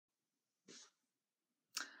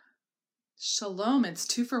Shalom, it's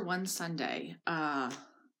 2-for-1 Sunday.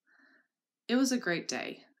 It was a great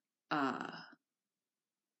day. I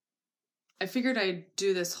figured I'd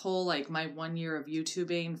do this whole, my 1 year of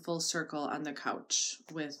YouTubing full circle on the couch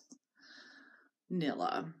with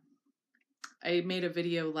Nilla. I made a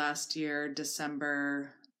video last year, December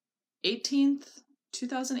 18th,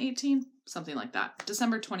 2018, something like that,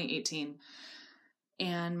 December 2018.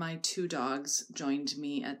 And my 2 dogs joined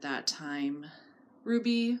me at that time.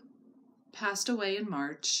 Ruby passed away in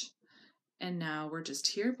March, and now we're just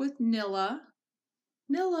here with Nilla.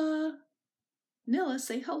 Nilla,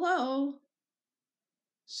 say hello.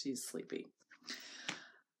 She's sleepy.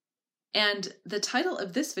 And the title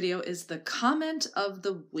of this video is the comment of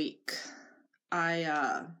the week.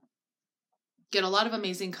 I get a lot of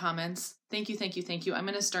amazing comments. Thank you. I'm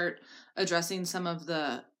going to start addressing some of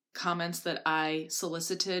the comments that I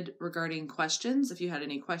solicited regarding questions. If you had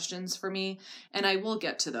any questions for me, and I will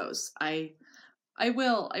get to those. I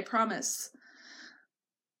will, I promise.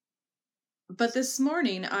 But this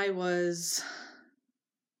morning I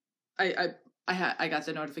got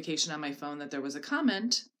the notification on my phone that there was a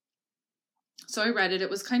comment. So I read it. It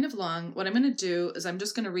was kind of long. What I'm going to do is I'm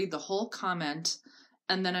just going to read the whole comment,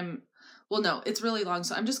 and then it's really long,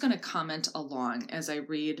 so I'm just going to comment along as I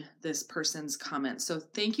read this person's comment. So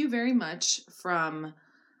thank you very much from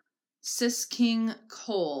Sis King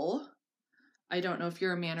Cole. I don't know if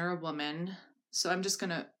you're a man or a woman, so I'm just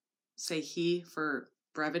going to say he for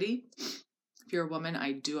brevity. If you're a woman,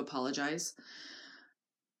 I do apologize.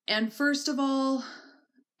 And first of all,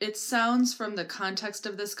 it sounds from the context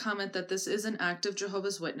of this comment that this is an act of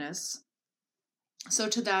Jehovah's Witness. So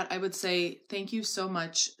to that, I would say thank you so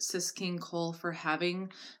much, Sis King Cole, for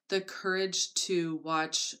having the courage to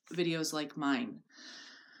watch videos like mine.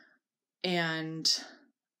 And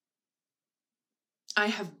I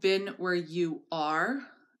have been where you are.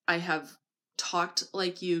 I have talked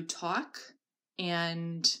like you talk,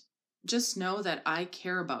 and just know that I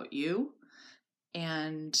care about you.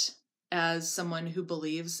 And as someone who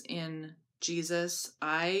believes in Jesus,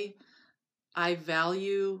 I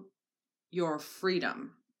value your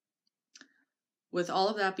freedom. With all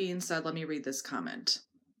of that being said, let me read this comment.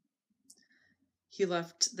 He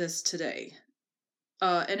left this today.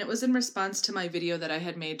 And it was in response to my video that I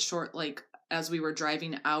had made short, as we were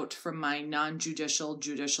driving out from my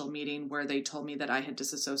judicial meeting, where they told me that I had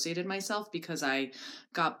disassociated myself because I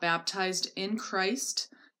got baptized in Christ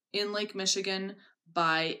in Lake Michigan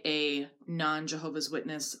by a non-Jehovah's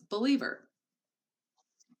Witness believer.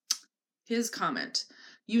 His comment: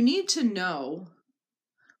 you need to know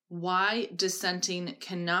why dissenting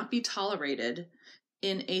cannot be tolerated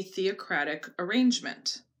in a theocratic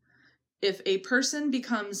arrangement. If a person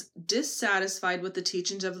becomes dissatisfied with the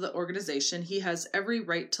teachings of the organization, he has every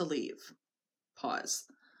right to leave. Pause.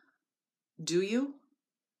 Do you?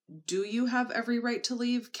 Do you have every right to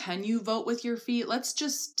leave? Can you vote with your feet? Let's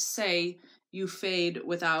just say you fade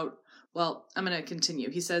without, I'm going to continue.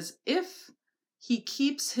 He says, if he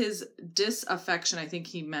keeps his disaffection, I think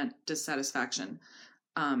he meant dissatisfaction,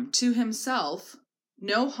 to himself,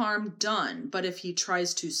 no harm done. But if he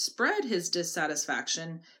tries to spread his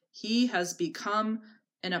dissatisfaction, he has become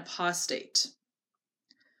an apostate.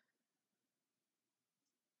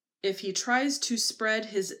 If he tries to spread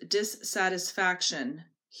his dissatisfaction,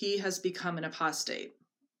 he has become an apostate.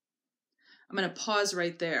 I'm going to pause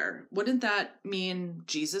right there. Wouldn't that mean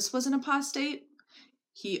Jesus was an apostate?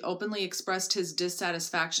 He openly expressed his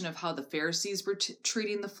dissatisfaction of how the Pharisees were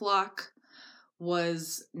treating the flock.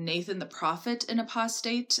 Was Nathan the prophet an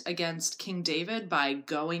apostate against King David by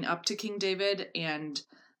going up to King David and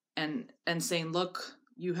saying, look,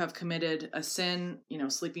 you have committed a sin,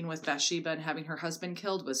 sleeping with Bathsheba and having her husband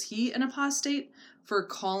killed? Was he an apostate for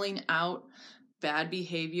calling out bad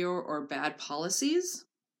behavior or bad policies?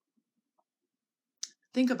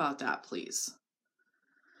 Think about that, please.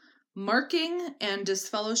 Marking and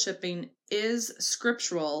disfellowshipping is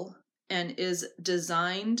scriptural and is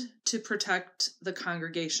designed to protect the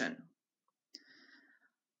congregation.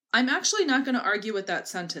 I'm actually not going to argue with that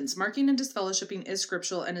sentence. Marking and disfellowshipping is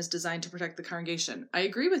scriptural and is designed to protect the congregation. I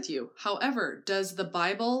agree with you. However, does the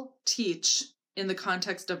Bible teach, in the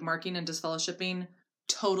context of marking and disfellowshipping,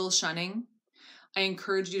 total shunning? I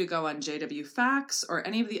encourage you to go on JW Facts or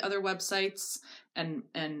any of the other websites and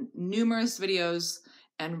numerous videos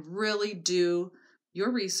and really do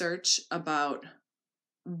your research about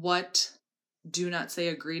what do not say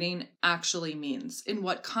a greeting actually means. In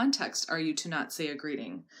what context are you to not say a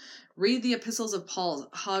greeting? Read the epistles of Paul.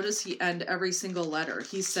 How does he end every single letter?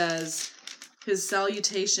 He says his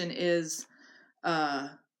salutation is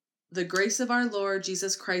The grace of our Lord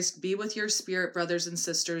Jesus Christ be with your spirit, brothers and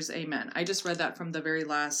sisters. Amen. I just read that from the very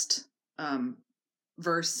last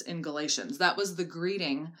verse in Galatians. That was the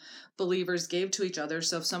greeting believers gave to each other.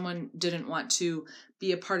 So if someone didn't want to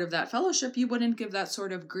be a part of that fellowship, you wouldn't give that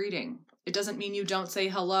sort of greeting. It doesn't mean you don't say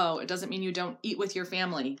hello. It doesn't mean you don't eat with your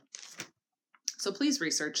family. So please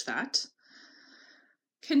research that.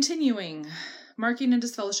 Continuing. Marking and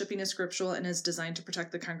disfellowshipping is scriptural and is designed to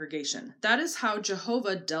protect the congregation. That is how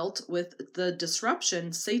Jehovah dealt with the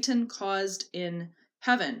disruption Satan caused in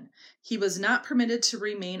heaven. He was not permitted to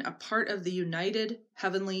remain a part of the united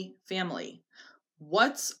heavenly family.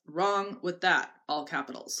 What's wrong with that? All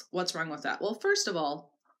capitals. What's wrong with that? Well, first of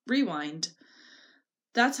all, rewind.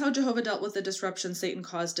 That's how Jehovah dealt with the disruption Satan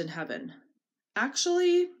caused in heaven.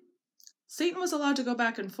 Actually, Satan was allowed to go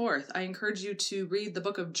back and forth. I encourage you to read the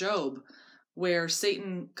book of Job, where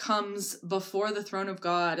Satan comes before the throne of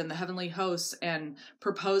God and the heavenly hosts and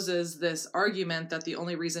proposes this argument that the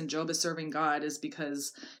only reason Job is serving God is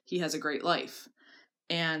because he has a great life.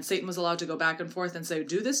 And Satan was allowed to go back and forth and say,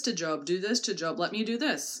 do this to Job, let me do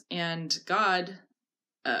this. And God,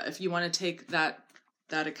 if you want to take that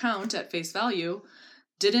account at face value,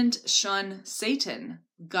 didn't shun Satan.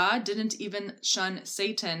 God didn't even shun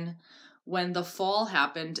Satan when the fall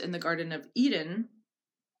happened in the Garden of Eden.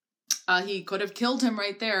 He could have killed him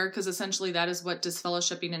right there, because essentially that is what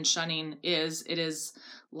disfellowshipping and shunning is. It is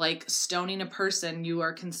like stoning a person. You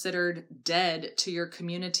are considered dead to your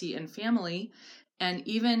community and family. And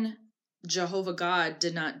even Jehovah God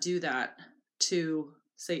did not do that to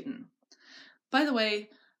Satan. By the way,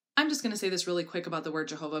 I'm just going to say this really quick about the word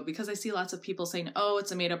Jehovah, because I see lots of people saying, oh,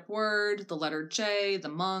 it's a made up word, the letter J, the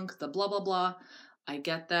monk, the blah, blah, blah. I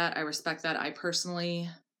get that. I respect that. I personally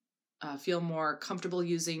feel more comfortable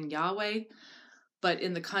using Yahweh, but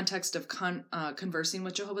in the context of conversing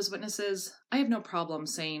with Jehovah's Witnesses, I have no problem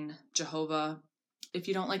saying Jehovah. If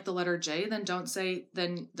you don't like the letter J, then don't say,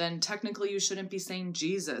 then technically you shouldn't be saying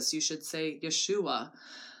Jesus. You should say Yeshua.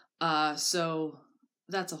 So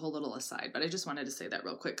that's a whole little aside, but I just wanted to say that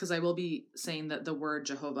real quick, because I will be saying that the word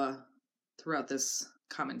Jehovah throughout this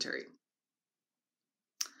commentary.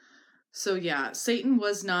 So yeah, Satan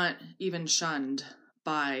was not even shunned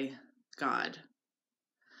by God.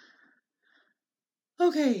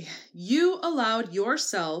 Okay, you allowed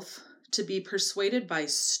yourself to be persuaded by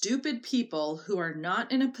stupid people who are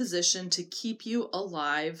not in a position to keep you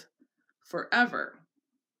alive forever.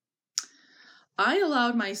 I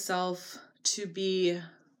allowed myself to be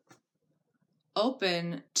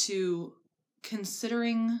open to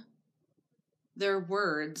considering their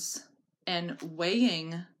words and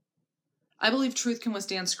weighing. I believe truth can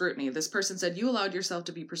withstand scrutiny. This person said, you allowed yourself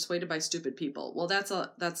to be persuaded by stupid people. Well, that's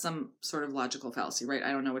some sort of logical fallacy, right?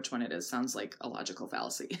 I don't know which one it is. Sounds like a logical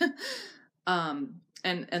fallacy.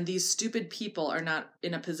 And these stupid people are not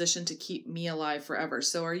in a position to keep me alive forever.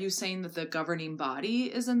 So are you saying that the governing body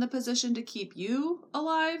is in the position to keep you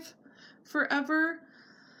alive forever?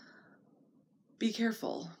 Be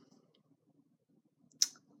careful.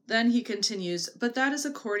 Then he continues, but that is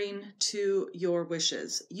according to your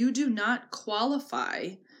wishes. You do not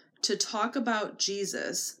qualify to talk about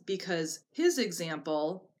Jesus because his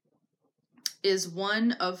example is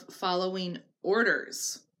one of following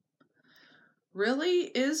orders.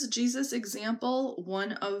 Really? Is Jesus' example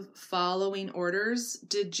one of following orders?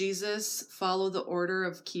 Did Jesus follow the order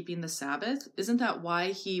of keeping the Sabbath? Isn't that why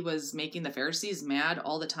he was making the Pharisees mad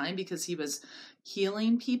all the time? Because he was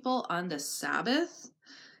healing people on the Sabbath?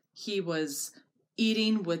 He was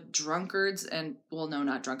eating with drunkards and, well, no,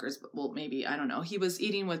 not drunkards, but, well, maybe, I don't know. He was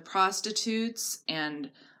eating with prostitutes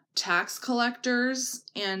and tax collectors,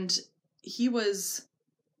 and he was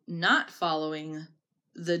not following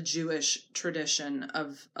the Jewish tradition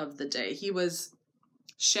of the day. He was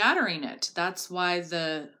shattering it. That's why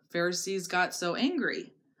the Pharisees got so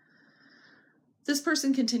angry. This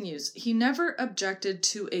person continues, he never objected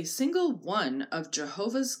to a single one of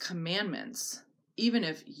Jehovah's commandments, even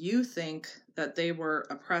if you think that they were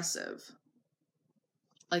oppressive.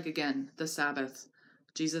 Like again, the Sabbath.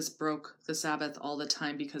 Jesus broke the Sabbath all the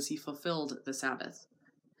time because he fulfilled the Sabbath.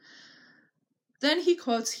 Then he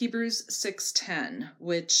quotes Hebrews 6:10,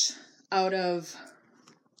 which out of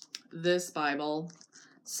this Bible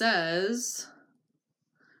says,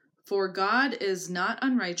 for God is not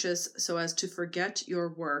unrighteous so as to forget your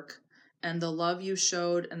work and the love you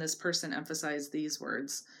showed, and this person emphasized these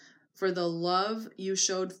words, for the love you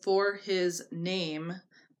showed for his name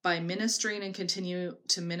by ministering and continue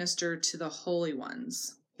to minister to the holy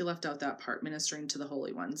ones. He left out that part, ministering to the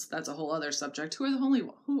holy ones. That's a whole other subject. Who are the holy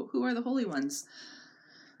ones?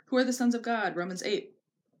 Who are the sons of God? Romans 8.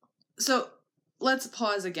 So let's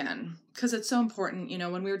pause again, because it's so important. You know,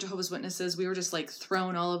 when we were Jehovah's Witnesses, we were just like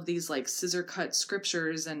thrown all of these like scissor cut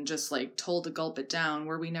scriptures and just like told to gulp it down,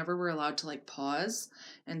 where we never were allowed to like pause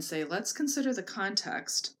and say, let's consider the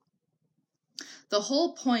context. The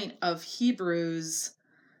whole point of Hebrews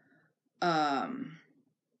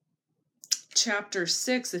chapter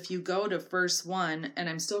 6, if you go to verse 1, and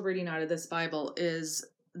I'm still reading out of this Bible, is,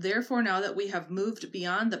 therefore now that we have moved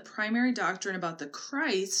beyond the primary doctrine about the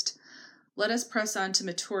Christ, let us press on to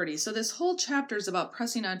maturity. So this whole chapter is about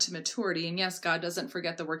pressing on to maturity. And yes, God doesn't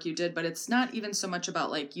forget the work you did, but it's not even so much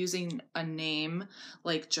about like using a name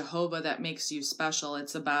like Jehovah that makes you special.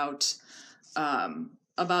 It's about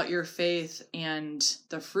your faith and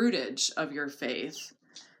the fruitage of your faith.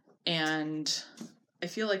 And I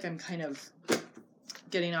feel like I'm kind of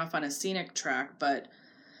getting off on a scenic track, but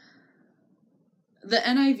the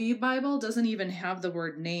NIV Bible doesn't even have the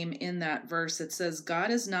word name in that verse. It says,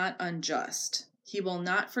 God is not unjust. He will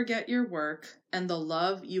not forget your work and the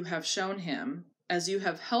love you have shown him as you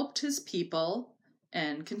have helped his people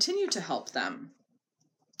and continue to help them.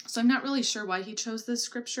 So I'm not really sure why he chose this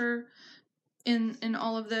scripture in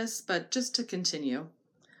all of this, but just to continue.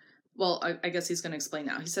 Well, I guess he's going to explain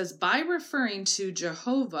now. He says, by referring to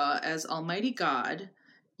Jehovah as Almighty God,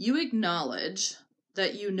 you acknowledge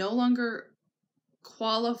that you no longer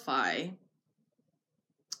qualify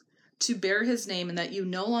to bear his name and that you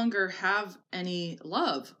no longer have any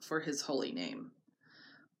love for his holy name.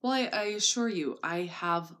 Well, I assure you, I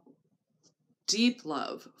have deep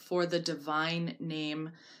love for the divine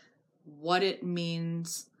name, what it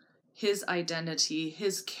means, his identity,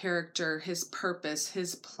 his character, his purpose,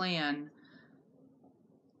 his plan.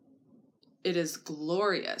 It is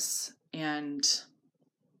glorious. And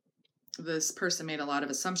this person made a lot of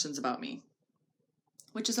assumptions about me,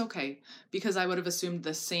 which is okay, because I would have assumed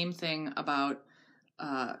the same thing about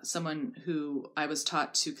someone who I was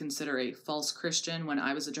taught to consider a false Christian when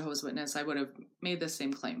I was a Jehovah's Witness. I would have made the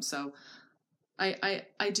same claim. So I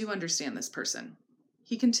do understand this person.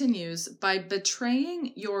 He continues, by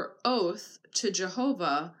betraying your oath to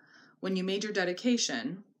Jehovah when you made your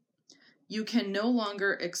dedication, you can no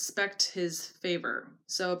longer expect his favor.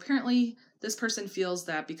 So apparently this person feels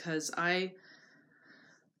that because I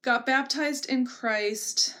got baptized in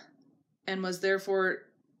Christ and was therefore,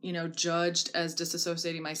 judged as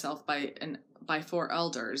disassociating myself by 4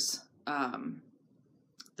 elders,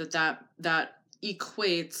 that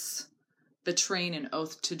equates betraying an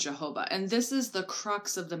oath to Jehovah. And this is the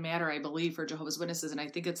crux of the matter, I believe, for Jehovah's Witnesses, and I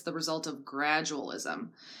think it's the result of gradualism,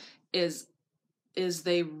 is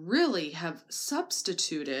they really have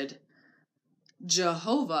substituted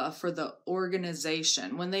Jehovah for the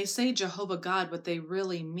organization. When they say Jehovah God, what they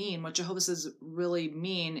really mean, what Jehovah says really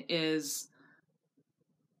mean, is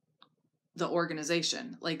the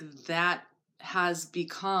organization. Like, that has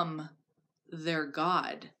become their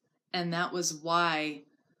God. And that was why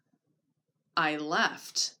I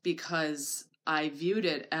left, because I viewed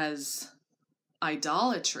it as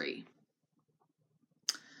idolatry.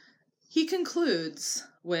 He concludes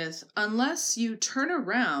with, unless you turn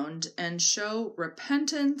around and show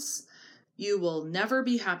repentance, you will never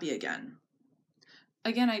be happy again.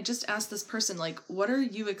 Again, I just asked this person, what are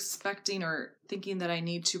you expecting or thinking that I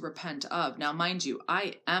need to repent of? Now, mind you,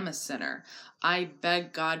 I am a sinner. I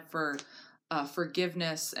beg God for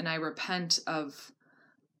forgiveness, and I repent of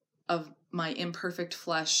my imperfect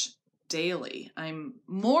flesh daily. I'm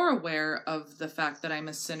more aware of the fact that I'm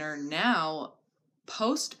a sinner now,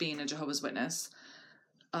 post being a Jehovah's Witness,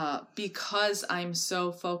 because I'm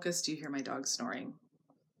so focused. Do you hear my dog snoring?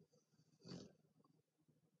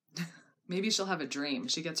 Maybe she'll have a dream.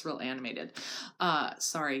 She gets real animated.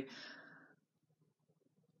 Sorry.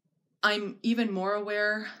 I'm even more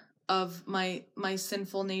aware of my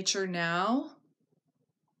sinful nature now,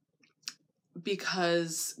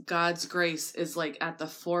 because God's grace is at the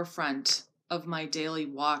forefront of my daily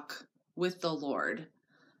walk with the Lord,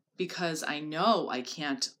 because I know I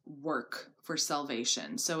can't work for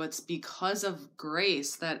salvation. So it's because of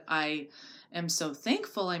grace that I am so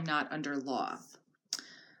thankful I'm not under law.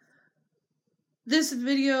 This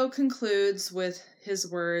video concludes with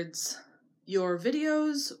his words, your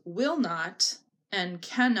videos will not and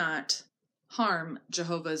cannot harm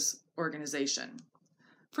Jehovah's organization.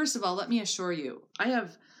 First of all, let me assure you, I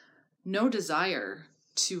have no desire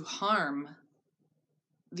to harm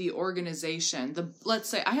the organization. Let's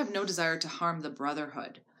say I have no desire to harm the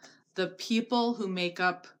brotherhood. The people who make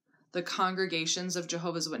up the congregations of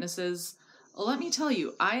Jehovah's Witnesses, let me tell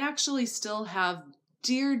you, I actually still have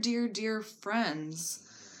dear, dear, dear friends,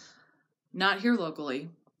 not here locally,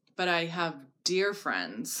 but I have dear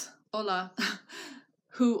friends, hola,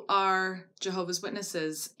 who are Jehovah's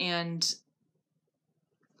Witnesses, and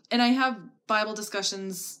I have Bible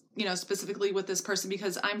discussions, specifically with this person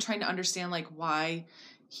because I'm trying to understand like why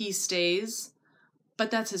he stays,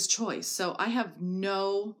 but that's his choice. So I have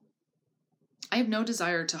no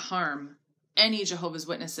desire to harm any Jehovah's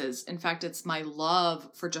Witnesses. In fact, it's my love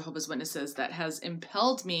for Jehovah's Witnesses that has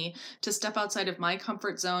impelled me to step outside of my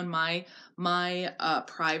comfort zone, my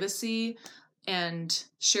privacy, and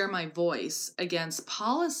share my voice against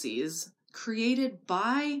policies created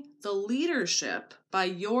by the leadership, by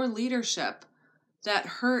your leadership, that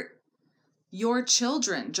hurt your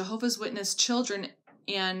children, Jehovah's Witness children,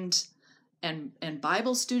 and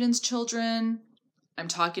Bible students' children. I'm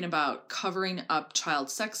talking about covering up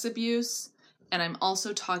child sex abuse, and I'm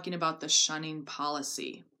also talking about the shunning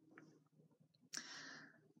policy.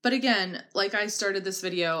 But again, like I started this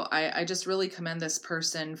video, I just really commend this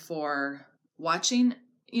person for watching,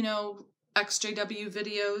 ExJW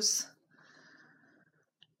videos,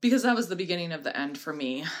 because that was the beginning of the end for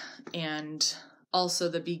me. And also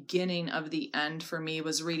the beginning of the end for me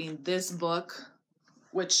was reading this book,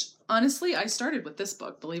 which honestly, I started with this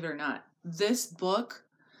book, believe it or not. This book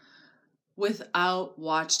without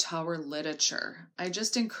Watchtower literature. I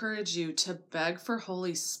just encourage you to beg for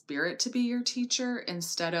Holy Spirit to be your teacher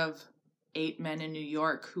instead of 8 men in New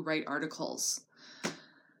York who write articles.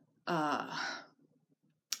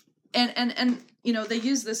 They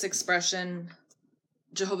use this expression,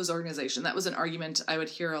 Jehovah's organization. That was an argument I would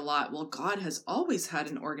hear a lot. Well, God has always had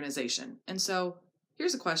an organization. And so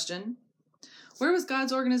here's a question. Where was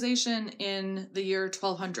God's organization in the year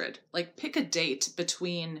 1200? Like, pick a date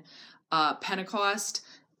between Pentecost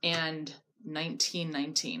and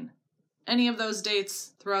 1919. Any of those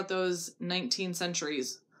dates throughout those 19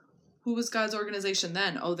 centuries. Who was God's organization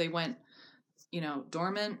then? Oh, they went,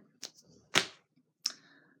 dormant.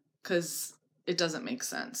 Because it doesn't make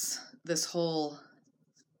sense. This whole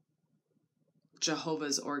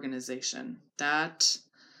Jehovah's organization. That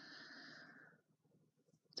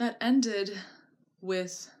ended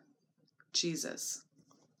with Jesus.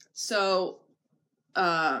 So,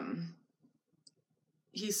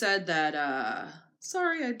 he said that,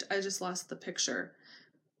 sorry, I just lost the picture.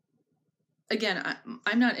 Again,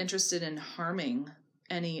 I'm not interested in harming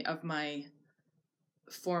any of my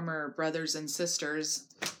former brothers and sisters,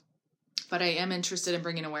 but I am interested in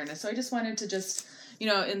bringing awareness. So I just wanted to just,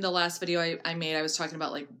 in the last video I made, I was talking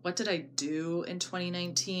about like, what did I do in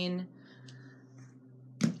 2019?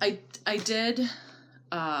 I did,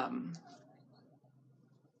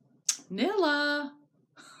 Nilla.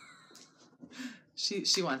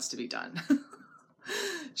 She wants to be done.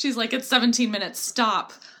 She's like, it's 17 minutes,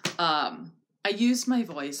 stop. I used my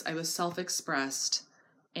voice. I was self-expressed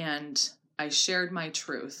and I shared my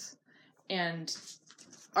truth. And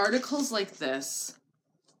articles like this,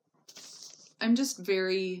 I'm just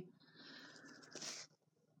very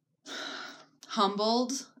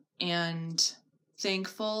humbled and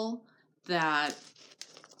thankful that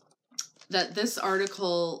this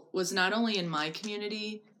article was not only in my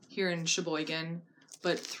community here in Sheboygan,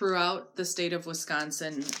 but throughout the state of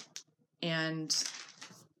Wisconsin. And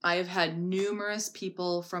I have had numerous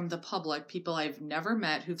people from the public, people I've never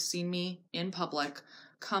met who've seen me in public,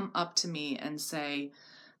 come up to me and say,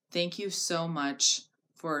 thank you so much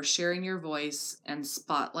for sharing your voice and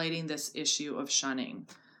spotlighting this issue of shunning.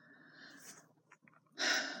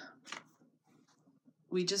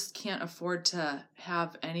 We just can't afford to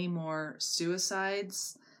have any more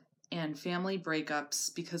suicides and family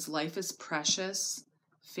breakups because life is precious,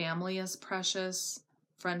 family is precious,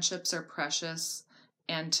 friendships are precious,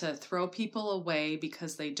 and to throw people away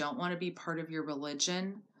because they don't want to be part of your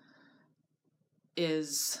religion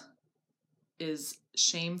is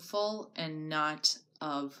shameful and not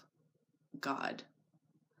of God.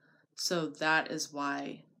 So that is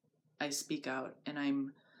why I speak out, and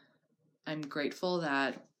I'm grateful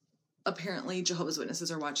that apparently Jehovah's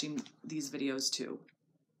Witnesses are watching these videos too.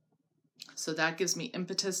 So that gives me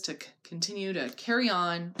impetus to continue to carry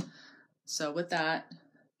on. So with that,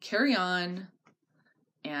 carry on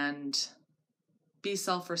and be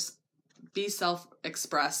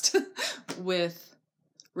self-expressed with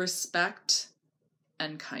respect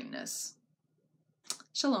and kindness.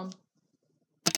 Shalom.